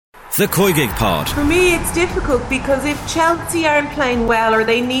The Koi Gig Pod. For me, it's difficult because if Chelsea aren't playing well or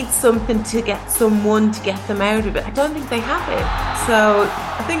they need something to get someone to get them out of it, I don't think they have it. So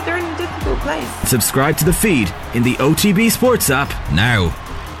I think they're in a difficult place. Subscribe to the feed in the OTB Sports app now.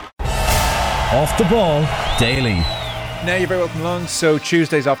 Off the Ball Daily. Now you're very welcome along. So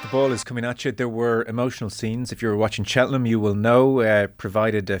Tuesday's Off the Ball is coming at you. There were emotional scenes. If you were watching Cheltenham, you will know.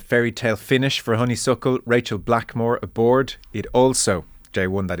 Provided a fairy tale finish for Honeysuckle. Rachel Blackmore aboard. It also,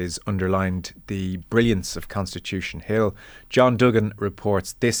 J1 that is, underlined the brilliance of Constitution Hill. John Duggan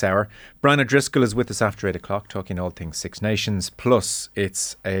reports this hour. Brian O'Driscoll is with us after 8 o'clock talking all things Six Nations. Plus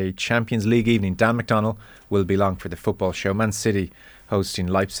it's a Champions League evening. Dan McDonnell will be along for the football show. Man City hosting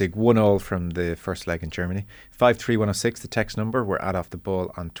Leipzig 1-1 from the first leg in Germany. 53106 the text number. We're at Off the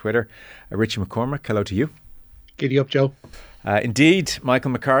Ball on Twitter. Richie McCormack, hello to you. Giddy up, Joe. Indeed,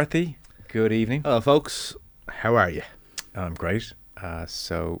 Michael McCarthy, good evening. Hello folks, how are you? I'm great.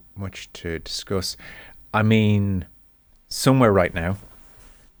 So much to discuss. I mean, somewhere right now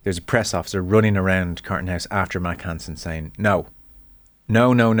there's a press officer running around Carton House after Mac Hansen saying no,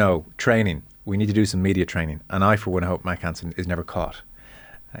 training, we need to do some media training, and I for one hope Mac Hansen is never caught.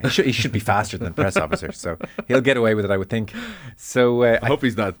 He should be faster than the press officer, so he'll get away with it, I would think. So I hope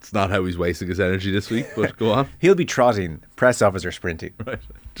he's not. It's not how he's wasting his energy this week, but go on. He'll be trotting, press officer sprinting. Right,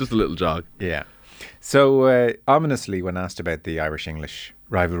 just a little jog. Yeah. So ominously, when asked about the Irish-English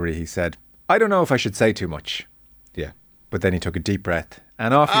rivalry, he said, I don't know if I should say too much. Yeah. But then he took a deep breath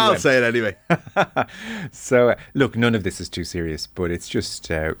and off he went. I'll say it anyway. So, look, none of this is too serious, but it's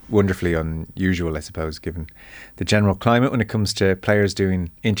just wonderfully unusual, I suppose, given the general climate when it comes to players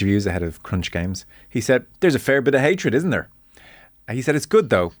doing interviews ahead of crunch games. He said, there's a fair bit of hatred, isn't there? He said, it's good,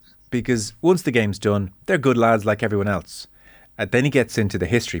 though, because once the game's done, they're good lads like everyone else. Then he gets into the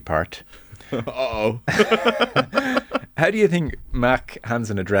history part. Uh-oh. How do you think Mac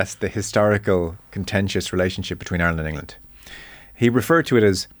Hansen addressed the historical contentious relationship between Ireland and England? He referred to it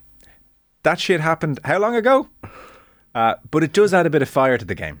as, that shit happened how long ago? But it does add a bit of fire to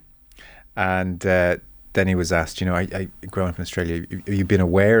the game. And then he was asked, I growing up in Australia, have you been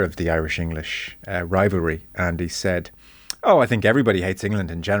aware of the Irish-English rivalry? And he said, I think everybody hates England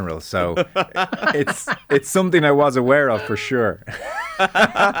in general, so it's something I was aware of for sure.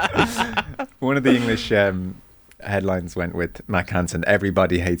 One of the English headlines went with Mac Hansen,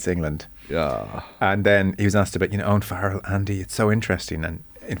 everybody hates England. Yeah. And then he was asked about, Owen Farrell, Andy, it's so interesting. And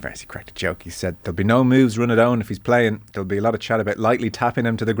in fact, he cracked a joke. He said, there'll be no moves run at Owen if he's playing. There'll be a lot of chat about lightly tapping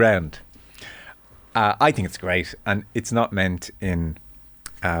him to the ground. I think it's great. And it's not meant in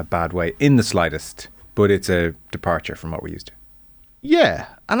a bad way in the slightest, but it's a departure from what we're used to. Yeah,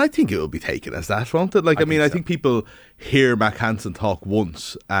 and I think it will be taken as that, won't it? I think people hear Mac Hansen talk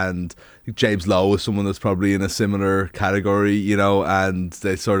once, and I think James Lowe is someone that's probably in a similar category, and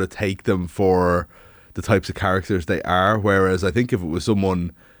they sort of take them for the types of characters they are. Whereas I think if it was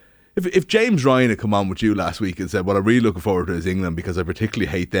someone, if James Ryan had come on with you last week and said, what I'm really looking forward to is England because I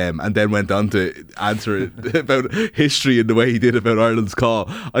particularly hate them, and then went on to answer it about history in the way he did about Ireland's call,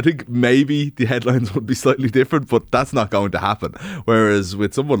 I think maybe the headlines would be slightly different, but that's not going to happen. Whereas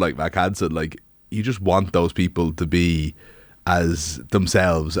with someone like Mac Hansen, you just want those people to be as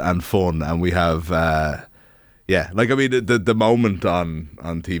themselves and fun, and we have the moment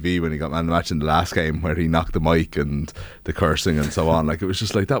on TV when he got man of the match in the last game where he knocked the mic and the cursing and so on, it was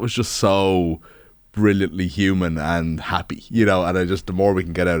just that was just so brilliantly human and happy, and the more we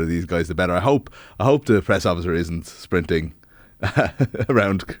can get out of these guys, the better. I hope the press officer isn't sprinting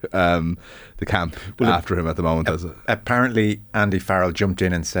around the camp after him at the moment. Apparently Andy Farrell jumped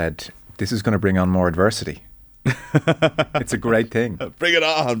in and said, this is going to bring on more adversity. It's a great thing. Bring it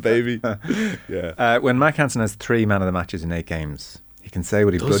on, baby. Yeah. When Mac Hansen has 3 man of the matches in 8 games, he can say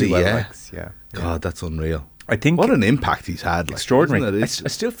what he bloody well likes. Yeah. God, that's unreal. I think what an impact he's had. Extraordinary. I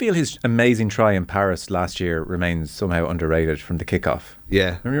still feel his amazing try in Paris last year remains somehow underrated from the kickoff.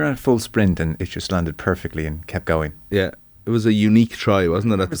 Yeah. When we ran full sprint and it just landed perfectly and kept going. Yeah. It was a unique try,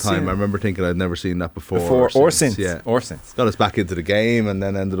 wasn't it, at the time? I remember thinking I'd never seen that before or since. Yeah. Or since. Got us back into the game and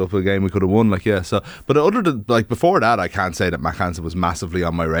then ended up with a game we could have won. But other than, before that, I can't say that Mac Hansen was massively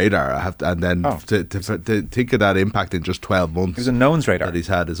on my radar. To think of that impact in just 12 months. It was a no one's radar that he's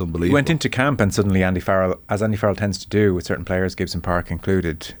had is unbelievable. He went into camp and suddenly Andy Farrell, as Andy Farrell tends to do with certain players, Gibson Park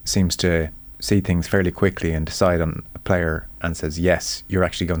included, seems to see things fairly quickly and decide on a player and says, yes, you're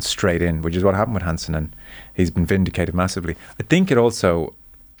actually going straight in, which is what happened with Hansen, and he's been vindicated massively. I think it also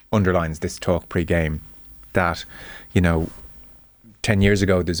underlines this talk pre-game that, 10 years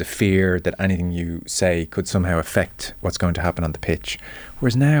ago there's a fear that anything you say could somehow affect what's going to happen on the pitch,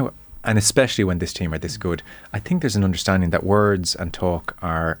 whereas now and especially when this team are this good, I think there's an understanding that words and talk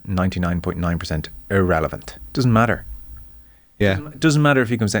are 99.9% irrelevant. Doesn't matter. Yeah. It doesn't matter if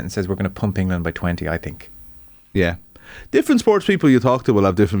he comes out and says we're going to pump England by 20, I think. Yeah. Different sports people you talk to will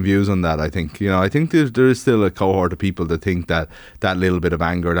have different views on that, I think. I think there is still a cohort of people that think that little bit of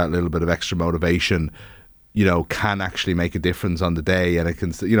anger, that little bit of extra motivation, can actually make a difference on the day. And it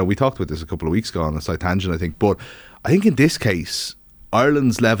can, we talked about this a couple of weeks ago on a slight tangent, I think. But I think in this case,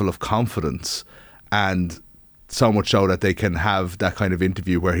 Ireland's level of confidence, and so much so that they can have that kind of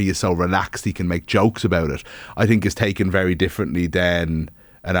interview where he is so relaxed he can make jokes about it, I think is taken very differently than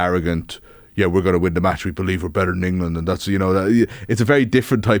an arrogant, we're going to win the match, we believe we're better than England, and that's, it's a very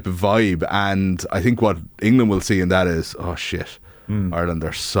different type of vibe. And I think what England will see in that is, oh shit, Ireland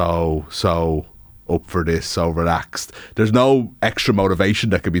are so up for this, so relaxed. There's no extra motivation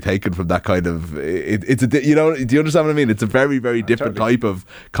that can be taken from that kind of. It's do you understand what I mean? It's a very, very different type of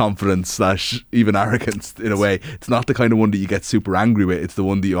confidence / even arrogance in a way. It's not the kind of one that you get super angry with. It's the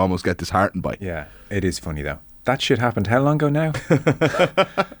one that you almost get disheartened by. Yeah, it is funny though. That shit happened how long ago now?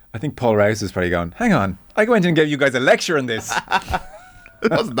 I think Paul Rouse is probably going, hang on, I went and gave you guys a lecture on this. It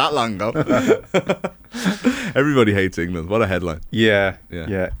wasn't that long ago. Everybody hates England. What a headline. Yeah.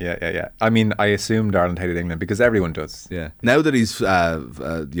 I mean, I assumed Ireland hated England because everyone does. Yeah. Now that he's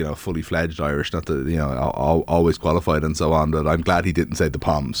fully fledged Irish, not that always qualified and so on, but I'm glad he didn't say the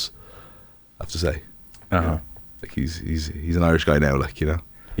Poms, I have to say. Like he's an Irish guy now,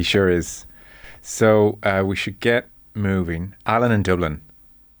 He sure is. So we should get moving. Alan in Dublin.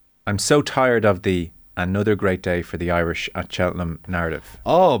 I'm so tired of the another great day for the Irish at Cheltenham narrative.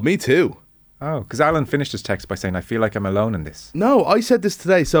 Oh, me too. Oh, because Alan finished his text by saying, I feel like I'm alone in this. No, I said this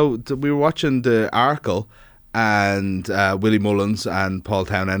today. So we were watching the Arkle, and Willie Mullins and Paul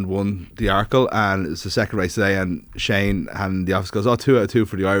Townend won the Arkle, and it's the second race today, and Shane and the office goes, 2 out of 2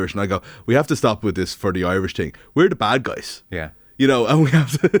 for the Irish. And I go, we have to stop with this for the Irish thing. We're the bad guys. Yeah. And we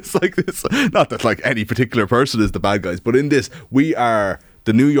have to, it's like this, not that like any particular person is the bad guys, but in this, we are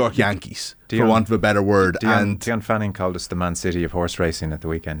the New York Yankees, for want of a better word. Dion Fanning called us the Man City of horse racing at the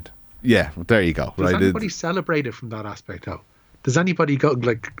weekend. Yeah, there you go. Does anybody celebrate it from that aspect, though? Does anybody go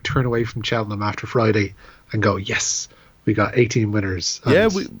turn away from Cheltenham after Friday and go, yes, we got 18 winners? Yeah,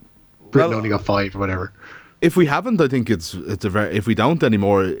 Britain only got 5 or whatever. If we haven't, I think it's a very. If we don't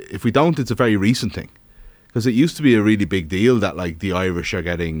anymore, it's a very recent thing, because it used to be a really big deal that like the Irish are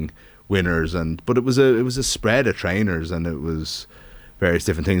getting winners, but it was a spread of trainers, and it was various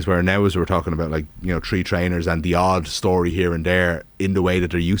different things, where now as we're talking about 3 trainers and the odd story here and there in the way that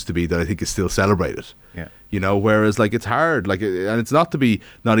there used to be, that I think is still celebrated. Yeah. Whereas it's hard, and it's not to be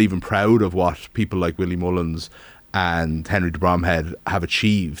not even proud of what people like Willie Mullins and Henry de Bromhead have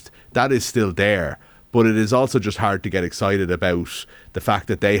achieved. That is still there. But it is also just hard to get excited about the fact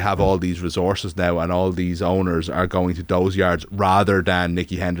that they have all these resources now, and all these owners are going to those yards rather than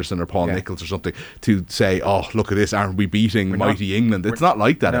Nicky Henderson or Paul Nicholls or something to say, oh, look at this, aren't we beating mighty England? It's not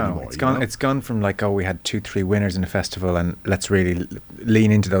like that anymore. It's gone from we had 2-3 winners in a festival and let's really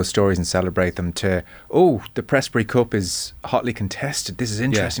lean into those stories and celebrate them, to, oh, the Prestbury Cup is hotly contested. This is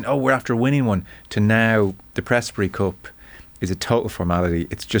interesting. Yeah. Oh, we're after winning one. To now, the Prestbury Cup is a total formality.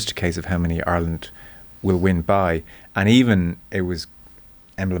 It's just a case of how many Ireland will win by. And even it was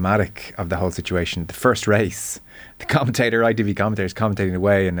emblematic of the whole situation. The first race, the ITV commentator is commentating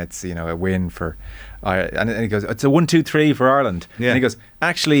away, and it's a win for Ireland, and he goes, it's a 1-2-3 for Ireland. Yeah. And he goes,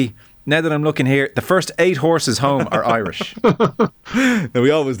 actually, now that I'm looking here, the first 8 horses home are Irish. Now,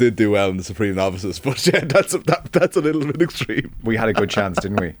 we always did do well in the Supreme Novices, but yeah, that's a little bit extreme. We had a good chance,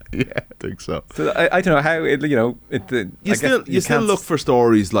 didn't we? Yeah, I think so. So I don't know how you still look for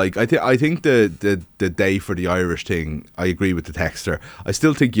stories like I think the day for the Irish thing. I agree with the texter. I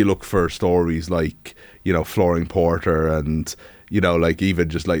still think you look for stories like Flooring Porter and even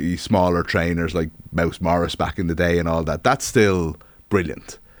just these smaller trainers like Mouse Morris back in the day and all that. That's still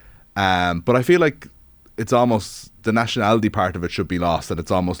brilliant. But I feel like it's almost the nationality part of it should be lost, and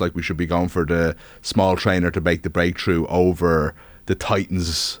it's almost like we should be going for the small trainer to make the breakthrough over the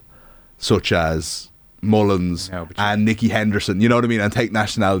titans such as Mullins and Nicky Henderson, you know what I mean, and take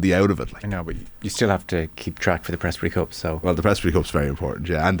nationality out of it. I know, but you still have to keep track for the Prestbury Cup. Well, the Prestbury Cup's very important,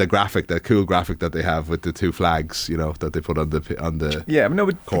 yeah, and the cool graphic that they have with the 2 flags, that they put on the yeah,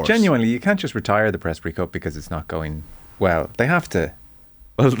 but course. Genuinely, you can't just retire the Prestbury Cup because it's not going well. They have to.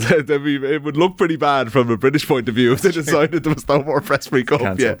 Well, it would look pretty bad from a British point of view if they decided there was no more Prestbury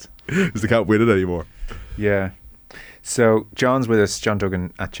Cup yet, because they can't win it anymore. Yeah. So John's with us, John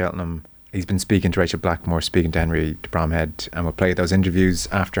Duggan at Cheltenham. He's been speaking to Rachel Blackmore, speaking to Henry de Bromhead, and we'll play those interviews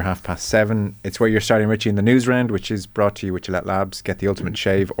after 7:30. It's where you're starting, Richie, in the Newsround, which is brought to you with Gillette Labs. Get the ultimate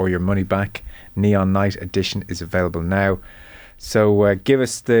shave or your money back. Neon Night edition is available now. So give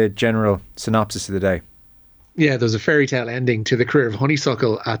us the general synopsis of the day. Yeah, there's a fairy tale ending to the career of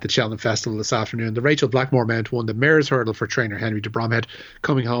Honeysuckle at the Cheltenham Festival this afternoon. The Rachel Blackmore Mount won the Mares Hurdle for trainer Henry de Bromhead,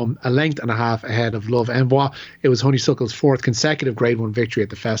 coming home a length and a half ahead of Love Envoi. It was Honeysuckle's fourth consecutive Grade 1 victory at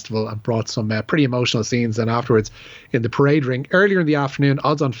the festival and brought some pretty emotional scenes. And afterwards, in the parade ring, earlier in the afternoon,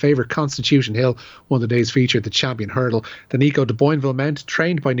 odds-on favourite Constitution Hill won the day's feature at the Champion Hurdle. The Nico de Boinville Mount,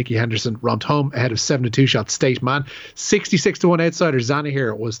 trained by Nicky Henderson, romped home ahead of 7-2 shot State Man. 66-1 outsider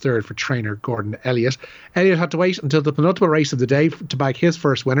Zanahiyr was third for trainer Gordon Elliott. Elliott had to wait until the penultimate race of the day to back his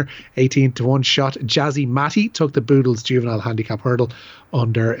first winner. 18-1 shot Jazzy Matty took the Boodles Juvenile Handicap Hurdle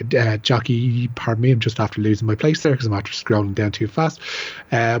under jockey, pardon me, I'm just after losing my place there because I'm after scrolling down too fast.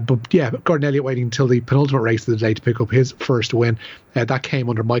 But yeah, Gordon Elliott waiting until the penultimate race of the day to pick up his first win. That came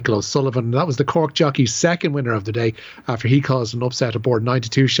under Michael O'Sullivan. That was the Cork jockey's second winner of the day after he caused an upset aboard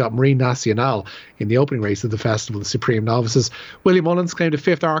 92 shot Marine Nationale in the opening race of the festival, the Supreme Novices. William Mullins claimed a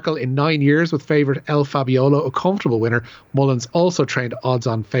fifth Arkle in 9 years with favourite El Fabiolo, a comfortable winner. Mullins also trained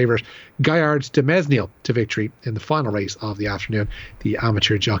odds-on favourite Gaillard de Mesnil to victory in the final race of the afternoon, the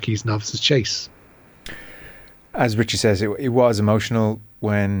Amateur Jockeys Novices Chase. As Richie says, it was emotional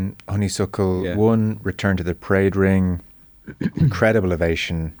when Honeysuckle won, returned to the parade ring. Incredible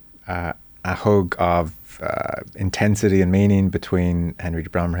ovation, a hug of intensity and meaning between Henry de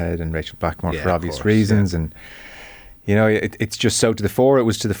Bromhead and Rachel Blackmore for obvious reasons. And you know, it's just so to the fore. It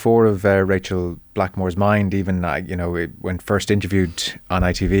was to the fore of Rachel Blackmore's mind, even when first interviewed on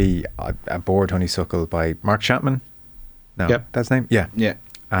ITV aboard Honeysuckle by Mark Chapman. No, that's his name. Yeah.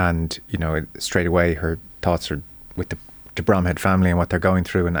 And straight away her thoughts are with the de Bromhead family and what they're going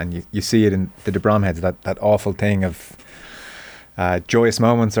through, and you see it in the de Bromheads, that awful thing of joyous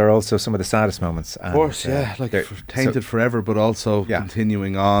moments are also some of the saddest moments. And, of course, tainted forever, but also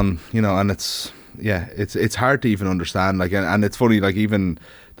continuing on, and it's hard to even understand. And it's funny, even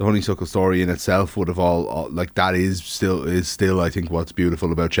the Honeysuckle story in itself would have all that is still I think what's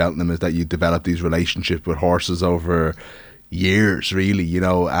beautiful about Cheltenham is that you develop these relationships with horses over years, really,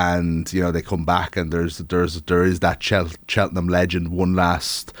 and they come back and there is that Cheltenham legend, one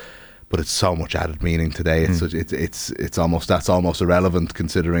last. But it's so much added meaning today. It's almost irrelevant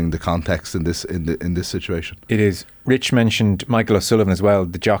considering the context in this situation. It is. Rich mentioned Michael O'Sullivan as well,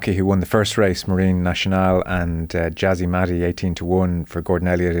 the jockey who won the first race, Marine Nationale, and Jazzy Matty 18-1 for Gordon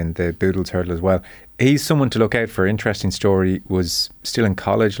Elliott in the Boodles Hurdle as well. He's someone to look out for. Interesting story. Was still in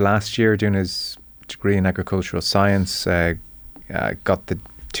college last year doing his degree in agricultural science. Got the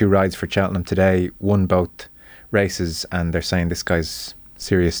 2 rides for Cheltenham today. Won both races, and they're saying this guy's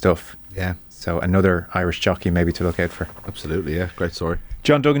serious stuff. Yeah. So another Irish jockey maybe to look out for. Absolutely, yeah. Great story.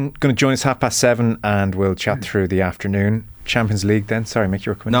 John Duggan going to join us 7:30 and we'll chat through the afternoon. Champions League then. Sorry, Mick,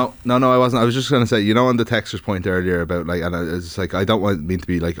 you were coming in. No, I wasn't. I was just going to say, on the texter's point earlier about and it's I don't want me to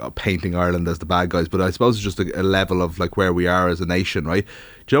be painting Ireland as the bad guys, but I suppose it's just a level of where we are as a nation, right?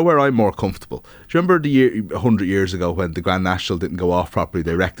 Do you know where I'm more comfortable? Do you remember the year 100 years ago when the Grand National didn't go off properly?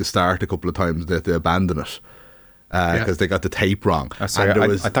 They wrecked the start a couple of times. They abandoned it. Because they got the tape wrong. Oh, sorry, I thought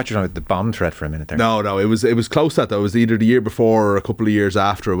you were talking about the bomb threat for a minute there. No, it was close to that though. It was either the year before or a couple of years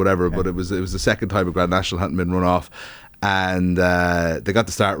after or whatever. Yeah. But it was the second time a Grand National hadn't been run off, and they got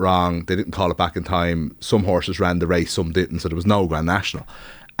the start wrong. They didn't call it back in time. Some horses ran the race, some didn't. So there was no Grand National.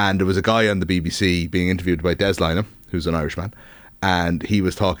 And there was a guy on the BBC being interviewed by Des Lynam, who's an Irishman. And he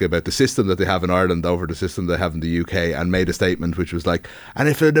was talking about the system that they have in Ireland over the system they have in the UK, and made a statement which was and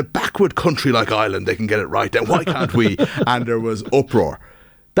if in a backward country like Ireland they can get it right, then why can't we? And there was uproar.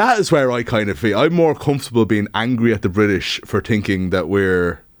 That is where I kind of feel I'm more comfortable being angry at the British for thinking that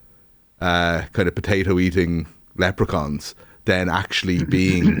we're kind of potato eating leprechauns than actually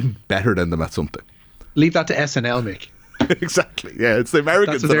being better than them at something. Leave that to SNL, Mick. Exactly. Yeah, it's the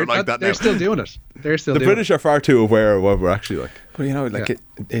Americans that are like that now. They're still doing it. The British are far too aware of what we're actually like. But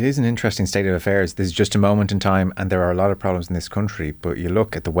it is an interesting state of affairs. This is just a moment in time, and there are a lot of problems in this country. But you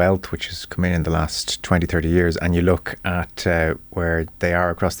look at the wealth which has come in the last 20, 30 years, and you look at where they are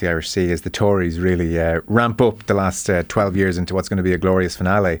across the Irish Sea as the Tories really ramp up the last 12 years into what's going to be a glorious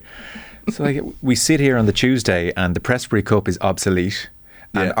finale. So we sit here on the Tuesday, and the Prestbury Cup is obsolete.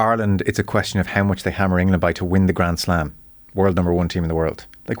 And Ireland, it's a question of how much they hammer England by to win the Grand Slam. World number 1 team in the world.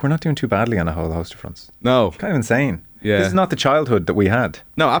 We're not doing too badly on a whole host of fronts. No. Kind of insane. Yeah. This is not the childhood that we had.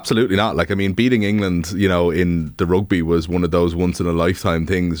 No, absolutely not. Beating England, in the rugby was one of those once in a lifetime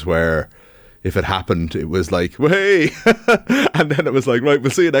things where, if it happened, it was like, well, hey, and then it was like, right,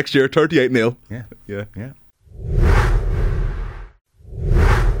 we'll see you next year, 38-0. Yeah.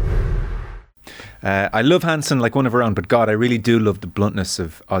 I love Hansen like one of her own, but God, I really do love the bluntness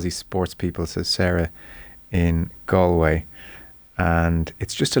of Aussie sports people, says Sarah in Galway. And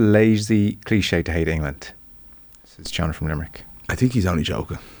it's just a lazy cliche to hate England, says John from Limerick. I think he's only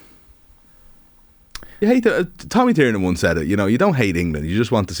joking. You hate Tommy Tiernan once said it, you know, you don't hate England, you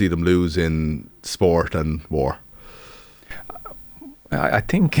just want to see them lose in sport and war. I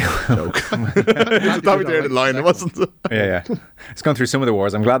think Tommy Tiernan line, it wasn't it? Yeah. It's gone through some of the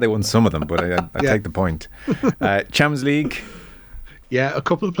wars. I'm glad they won some of them, but I take the point. Champions League. Yeah, a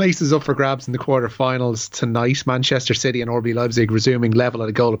couple of places up for grabs in the quarterfinals tonight. Manchester City and RB Leipzig resuming level at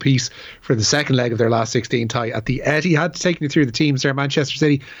a goal apiece for the second leg of their last 16 tie at the Etihad. Taking you through the teams there, Manchester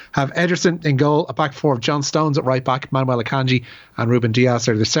City have Ederson in goal, a back four of John Stones at right back, Manuel Akanji and Ruben Dias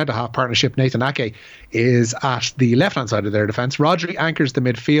are the centre-half partnership. Nathan Ake is at the left-hand side of their defence. Rodri anchors the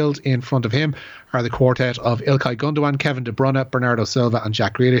midfield. In front of him are the quartet of Ilkay Gundogan, Kevin De Bruyne, Bernardo Silva and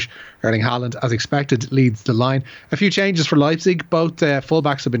Jack Grealish. Erling Haaland, as expected, leads the line. A few changes for Leipzig. Both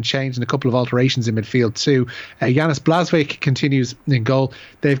fullbacks have been changed and a couple of alterations in midfield too. Janis Blaswick continues in goal.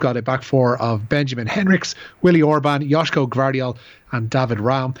 They've got a back four of Benjamin Henrichs, Willy Orban, Joško Gvardiol and David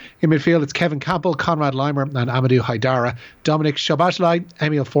Raum. In midfield, it's Kevin Campbell, Conrad Leimer and Amadou Haidara. Dominic Szoboszlai,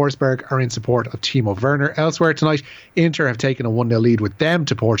 Emil Forsberg are in support of Timo Werner. Elsewhere tonight, Inter have taken a 1-0 lead with them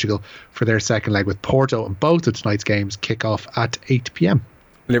to Portugal for their second leg with Porto, and both of tonight's games kick off at 8 p.m.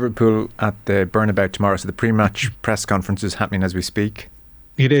 Liverpool at the Burnabout tomorrow, so the pre-match press conference is happening as we speak.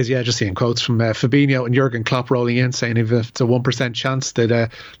 It is, yeah. Just seeing quotes from Fabinho and Jurgen Klopp rolling in saying if it's a 1% chance they'd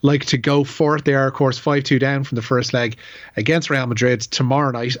like to go for it. They are, of course, 5-2 down from the first leg against Real Madrid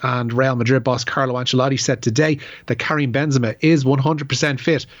tomorrow night. And Real Madrid boss Carlo Ancelotti said today that Karim Benzema is 100%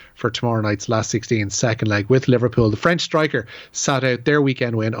 fit for tomorrow night's last 16 second leg with Liverpool. The French striker sat out their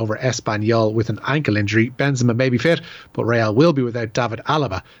weekend win over Espanyol with an ankle injury. Benzema may be fit, but Real will be without David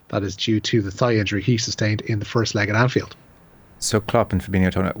Alaba. That is due to the thigh injury he sustained in the first leg at Anfield. So Klopp and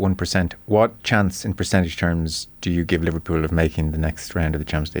Fabinho talking at 1%. What chance in percentage terms do you give Liverpool of making the next round of the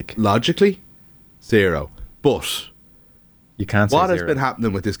Champions League? Logically, 0. But you can't say what 0. has been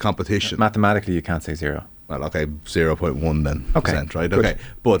happening with this competition? Mathematically, you can't say 0. Well, okay, 0.1 then. Okay, percent, right? good. Okay,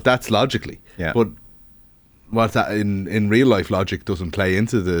 but that's logically. Yeah. But what's that in real life? Logic doesn't play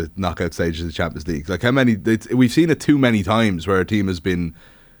into the knockout stages of the Champions League. Like how many? We've seen it too many times where a team has been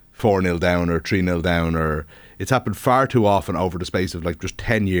 4-0 down or 3-0 down, or it's happened far too often over the space of like just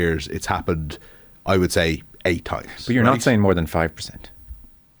 10 years. It's happened, I would say, 8 times. But you're not saying more than 5%.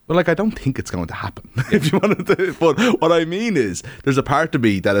 Well, like, I don't think it's going to happen. If you wanted to, but what I mean is, there's a part of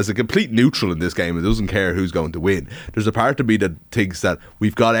me that is a complete neutral in this game and doesn't care who's going to win. There's a part of me that thinks that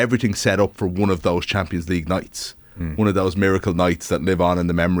we've got everything set up for one of those Champions League nights. One of those miracle nights that live on in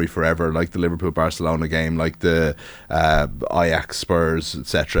the memory forever, like the Liverpool-Barcelona game, like the Ajax-Spurs,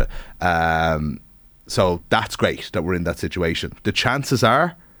 etc. So that's great that we're in that situation. The chances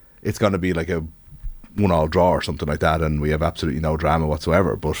are it's going to be like a 1-1 draw or something like that, and we have absolutely no drama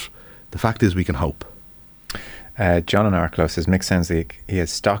whatsoever. But the fact is, we can hope. John in Arklow says Mick sounds like he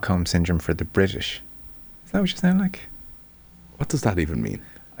has Stockholm syndrome for the British. Is that what you sound like? What does that even mean?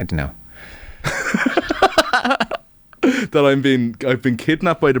 I don't know. That I've been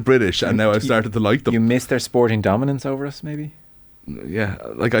kidnapped by the British and now I've started to like them. You miss their sporting dominance over us, maybe? Yeah,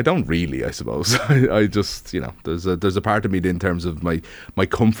 like I don't really, I suppose. I just, you know, there's a part of me in terms of my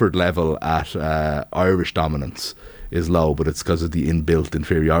comfort level at Irish dominance is low, but it's because of the inbuilt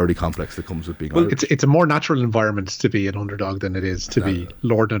inferiority complex that comes with being Irish. It's a more natural environment to be an underdog than it is to be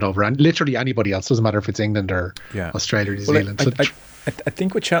lording it over and literally anybody else. Doesn't matter if it's England or Australia or New Zealand. I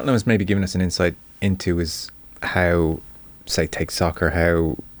think what Cheltenham has maybe given us an insight into is how, say, take soccer,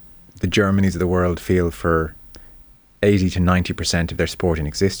 how the Germanys of the world feel for 80 to 90% of their sporting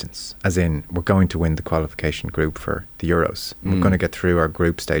existence. As in, we're going to win the qualification group for the Euros. We're going to get through our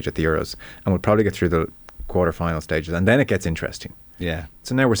group stage at the Euros, and we'll probably get through the quarter-final stages, and then it gets interesting. Yeah.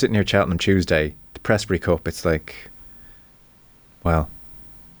 So now we're sitting here Cheltenham Tuesday, the Prestbury Cup, it's like, well,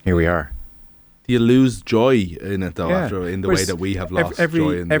 here we are. Do you lose joy in it though, after in the way that we have lost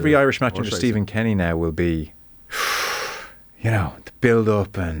joy in every Irish match under Stephen Kenny now will be, you know, the build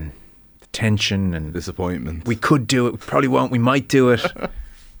up and the tension and disappointment. We could do it, we probably won't, we might do it.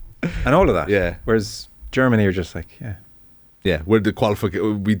 And all of that. Yeah. Whereas Germany are just like, we're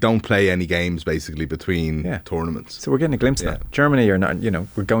the we don't play any games basically between tournaments. So we're getting a glimpse of that. Germany are not, you know,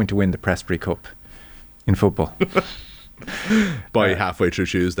 we're going to win the Prestbury Cup in football. by halfway through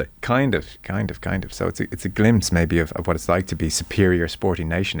Tuesday. Kind of. So it's a glimpse maybe of what it's like to be superior sporting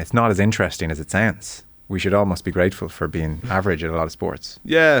nation. It's not as interesting as it sounds. We should almost be grateful for being average at a lot of sports.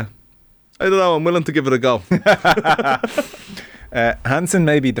 Yeah. I don't know. I'm willing to give it a go. Hansen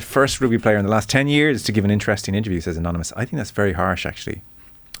may be the first rugby player in the last 10 years to give an interesting interview, says Anonymous. I think that's very harsh, actually.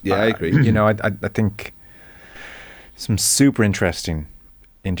 Yeah, I agree. You know, I think some super interesting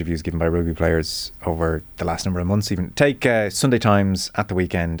interviews given by rugby players over the last number of months. Even take Sunday Times at the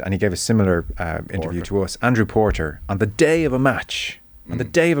weekend, and he gave a similar interview to us. Andrew Porter, on the day of a match. On the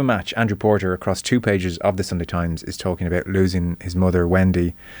day of a match, Andrew Porter, across 2 pages of the Sunday Times, is talking about losing his mother,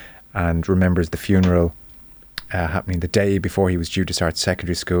 Wendy, and remembers the funeral happening the day before he was due to start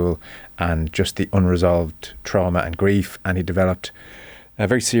secondary school, and just the unresolved trauma and grief. And he developed a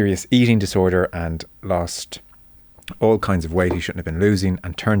very serious eating disorder and lost all kinds of weight he shouldn't have been losing,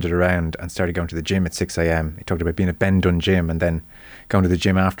 and turned it around and started going to the gym at 6 a.m. He talked about being a Ben Dunn gym and then going to the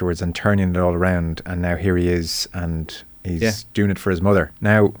gym afterwards and turning it all around, and now here he is, and he's doing it for his mother.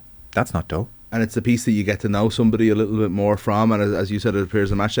 Now, that's not dull. And it's a piece that you get to know somebody a little bit more from, and as you said, it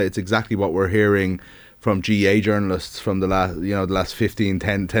appears on Match Day. It's exactly what we're hearing from GA journalists from the last 15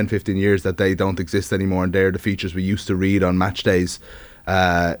 years, that they don't exist anymore, and they're the features we used to read on Match Days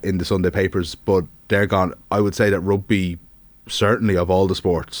in the Sunday papers, but they're gone. I would say that rugby, certainly of all the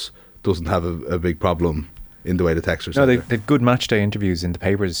sports, doesn't have a big problem in the way the texters. No, they've good Match Day interviews in the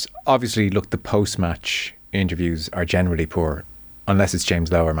papers. Obviously, look, the post-match interviews are generally poor, unless it's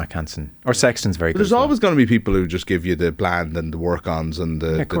James Lowe or Matt Hansen or Sexton's very good. There's always going to be people who just give you the bland and the work-ons and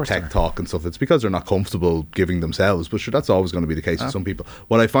the tech talk and stuff. It's because they're not comfortable giving themselves, but sure, that's always going to be the case with some people.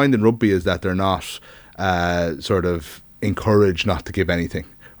 What I find in rugby is that they're not sort of encouraged not to give anything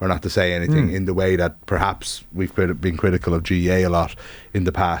or not to say anything in the way that perhaps we've been critical of GA a lot in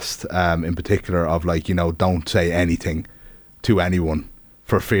the past, in particular of, like, you know, don't say anything to anyone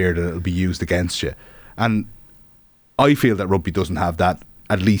for fear that it'll be used against you. And I feel that rugby doesn't have that,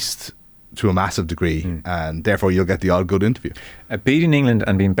 at least to a massive degree, and therefore you'll get the odd good interview. Beating England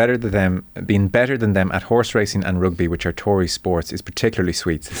and being better than them at horse racing and rugby, which are Tory sports, is particularly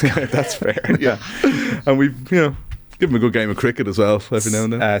sweet. That's fair. Yeah, and we've give them a good game of cricket as well every now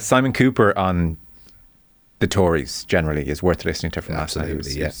and then. Simon Cooper on the Tories generally is worth listening to from last night. It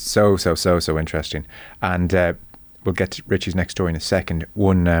was so interesting. And we'll get to Richie's next story in a second.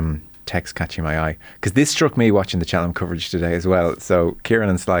 One text catching my eye, because this struck me watching the Cheltenham coverage today as well. So Kieran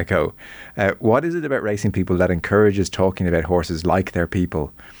and Sligo, what is it about racing people that encourages talking about horses like they're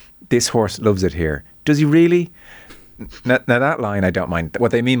people? This horse loves it here. Does he really? Now that line I don't mind.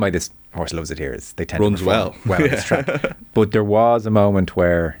 What they mean by this horse loves it here is they tend runs to well on this track. But there was a moment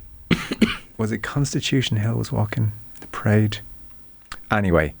where was it Constitution Hill was walking the parade?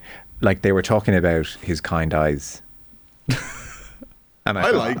 Anyway, like they were talking about his kind eyes. And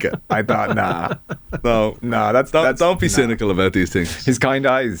I like it. I thought, nah. No, don't be cynical about these things. His kind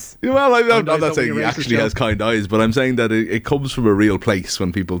eyes. Well, I'm not saying he actually has kind eyes, but I'm saying that it comes from a real place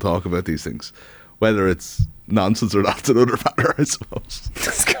when people talk about these things. Whether it's nonsense or not, it's another matter, I suppose.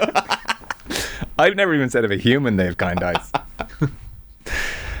 I've never even said of a human they have kind eyes.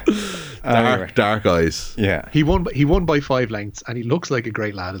 Dark eyes. Yeah. He won by 5 lengths, and he looks like a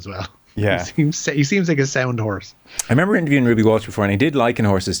great lad as well. Yeah. He seems like a sound horse. I remember interviewing Ruby Walsh before, and he did liken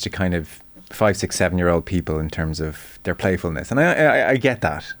horses to kind of 5, 6, 7-year-old people in terms of their playfulness. And I get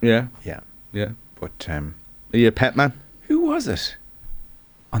that. Yeah. But are you a pet man? Who was it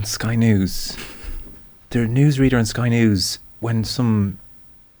on Sky News? The newsreader on Sky News, when some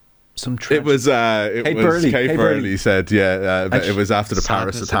it was Kate Burley said it was after the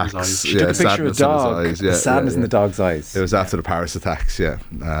Paris attacks. She took a picture of a dog. The sadness in the dog's eyes. It was after the Paris attacks.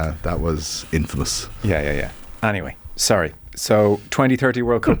 That was infamous. Yeah. Anyway, sorry. So 2030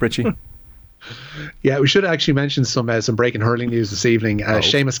 World Cup, Richie. Yeah, we should actually mention some breaking hurling news this evening.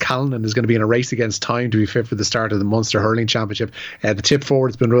 Seamus Callanan is going to be in a race against time to be fit for the start of the Munster Hurling Championship. The tip forward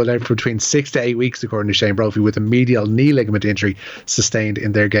has been ruled out for between 6 to 8 weeks, according to Shane Brophy, with a medial knee ligament injury sustained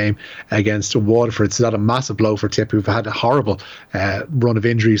in their game against Waterford. So that's a massive blow for Tip, who've had a horrible run of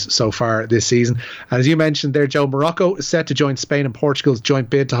injuries so far this season. And as you mentioned there, Joe, Morocco is set to join Spain and Portugal's joint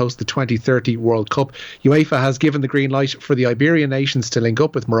bid to host the 2030 World Cup. UEFA has given the green light for the Iberian nations to link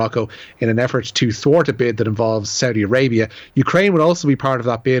up with Morocco in an effort effort to thwart a bid that involves Saudi Arabia. Ukraine would also be part of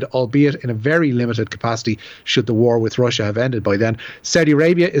that bid, albeit in a very limited capacity should the war with Russia have ended by then. Saudi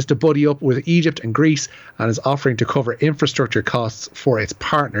Arabia is to buddy up with Egypt and Greece and is offering to cover infrastructure costs for its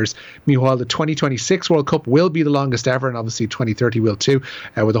partners. Meanwhile, the 2026 World Cup will be the longest ever, and obviously 2030 will too,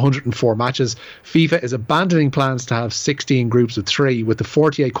 with 104 matches. FIFA is abandoning plans to have 16 groups of 3, with the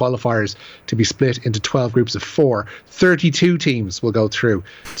 48 qualifiers to be split into 12 groups of 4. 32 teams will go through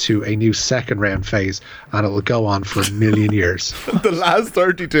to a new second round phase, and it will go on for a million years. The last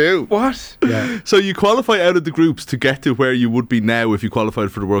 32. What? Yeah. So you qualify out of the groups to get to where you would be now if you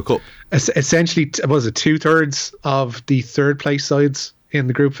qualified for the World Cup? Essentially, was it 2/3 of the third place sides in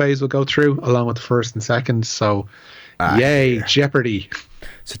the group phase will go through, along with the first and second. So, yay, yeah. Jeopardy.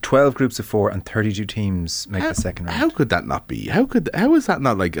 So 12 groups of 4 and 32 teams make the second round. How could that not be? How is that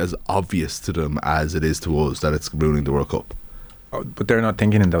not like as obvious to them as it is to us that it's ruining the World Cup? Oh, but they're not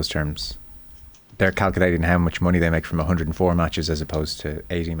thinking in those terms. They're calculating how much money they make from 104 matches as opposed to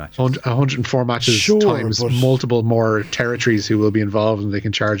 80 matches. 104 matches times multiple more territories who will be involved, and they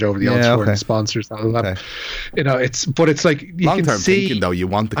can charge over the odds for the sponsors. Okay. You know, it's like you long-term can see, thinking though. You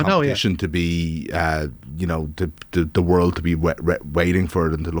want the competition to be, the world to be waiting for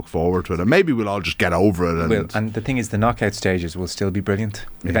it and to look forward to it, and maybe we'll all just get over it. And the thing is, the knockout stages will still be brilliant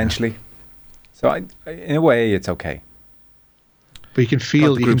eventually. So in a way, it's okay. But you can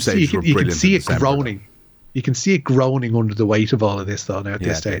feel, you can see it groaning. You can see it groaning under the weight of all of this, though. Now at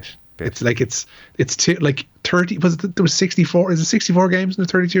this stage, it's like it's 30. There was 64? Is it 64 games in the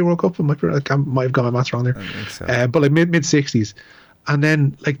 32 World Cup? I might have got my maths wrong there. I think so. But like mid 60s, and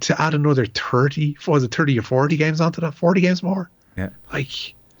then like to add another 30. Was it 30 or 40 games onto that? 40 games more. Yeah.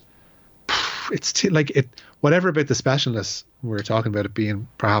 Like it's whatever about the specialness we were talking about, it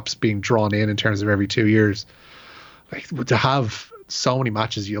perhaps being drawn in terms of every 2 years. Like to have so many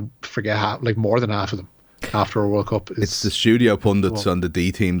matches, you'll forget more than half of them after a World Cup. It's the studio pundits on the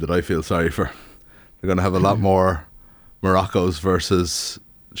D team that I feel sorry for. They're going to have a lot more Morocco's versus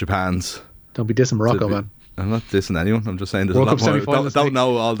Japan's. Don't be dissing Morocco, man. I'm not dissing anyone. I'm just saying there's a lot more. Don't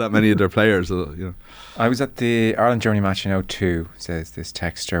know all that many of their players. I was at the Ireland-Germany match in 2002, says this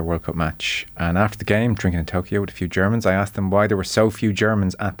texter, World Cup match. And after the game, drinking in Tokyo with a few Germans, I asked them why there were so few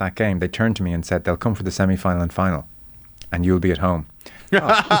Germans at that game. They turned to me and said they'll come for the semi-final and final, and you'll be at home.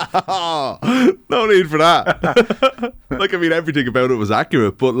 Oh. No need for that. Everything about it was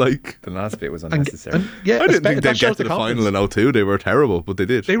accurate, but the last bit was unnecessary. I didn't think they'd get to the final in 2002. They were terrible, but they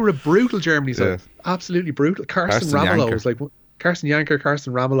did. They were a brutal Germany side. Absolutely brutal. Carsten Ramelow was Carsten Janker,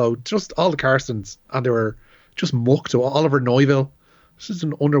 Carsten Ramelow, just all the Carstens, and they were just mucked. Oliver Neuville. This is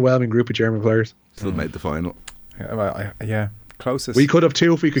an underwhelming group of German players. Still made the final. Yeah. Closest. We could have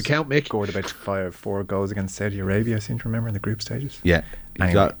 2 if we could count Mick. Scored about 4 goals against Saudi Arabia, I seem to remember, in the group stages. Yeah.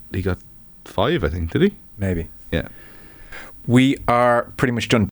 He got 5, I think, did he? Maybe. Yeah. We are pretty much done.